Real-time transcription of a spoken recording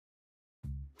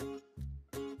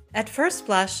At first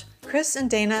blush, Chris and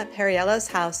Dana Perriello's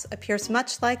house appears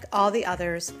much like all the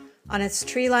others on its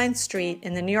tree-lined street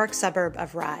in the New York suburb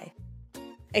of Rye.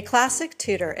 A classic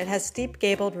Tudor, it has steep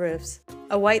gabled roofs,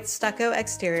 a white stucco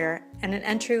exterior, and an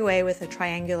entryway with a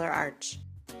triangular arch.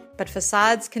 But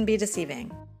facades can be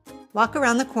deceiving. Walk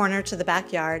around the corner to the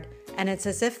backyard, and it's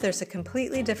as if there's a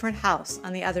completely different house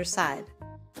on the other side.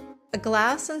 A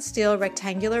glass and steel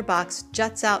rectangular box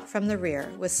juts out from the rear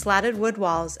with slatted wood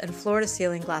walls and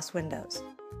floor-to-ceiling glass windows.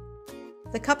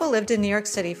 The couple lived in New York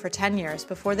City for 10 years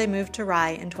before they moved to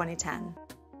Rye in 2010.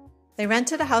 They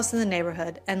rented a house in the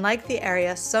neighborhood and liked the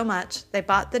area so much they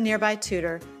bought the nearby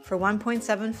Tudor for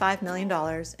 $1.75 million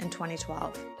in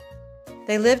 2012.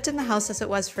 They lived in the house as it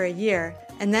was for a year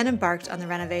and then embarked on the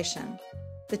renovation.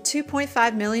 The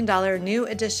 $2.5 million new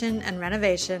addition and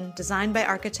renovation, designed by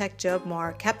architect Job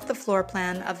Moore, kept the floor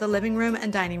plan of the living room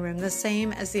and dining room the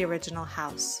same as the original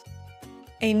house.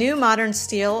 A new modern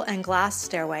steel and glass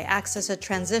stairway acts as a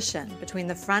transition between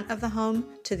the front of the home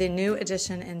to the new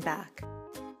addition in back.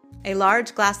 A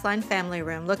large glass-lined family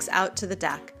room looks out to the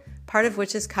deck, part of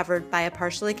which is covered by a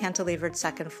partially cantilevered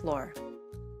second floor.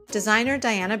 Designer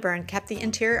Diana Byrne kept the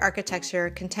interior architecture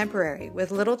contemporary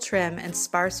with little trim and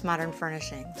sparse modern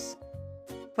furnishings.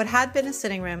 What had been a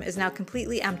sitting room is now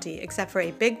completely empty except for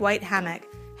a big white hammock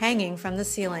hanging from the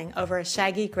ceiling over a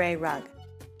shaggy gray rug.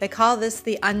 They call this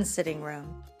the unsitting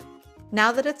room.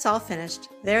 Now that it's all finished,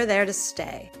 they're there to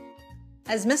stay.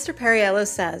 As Mr. Perriello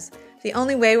says, the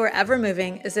only way we're ever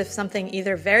moving is if something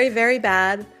either very, very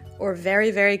bad or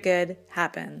very, very good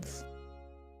happens.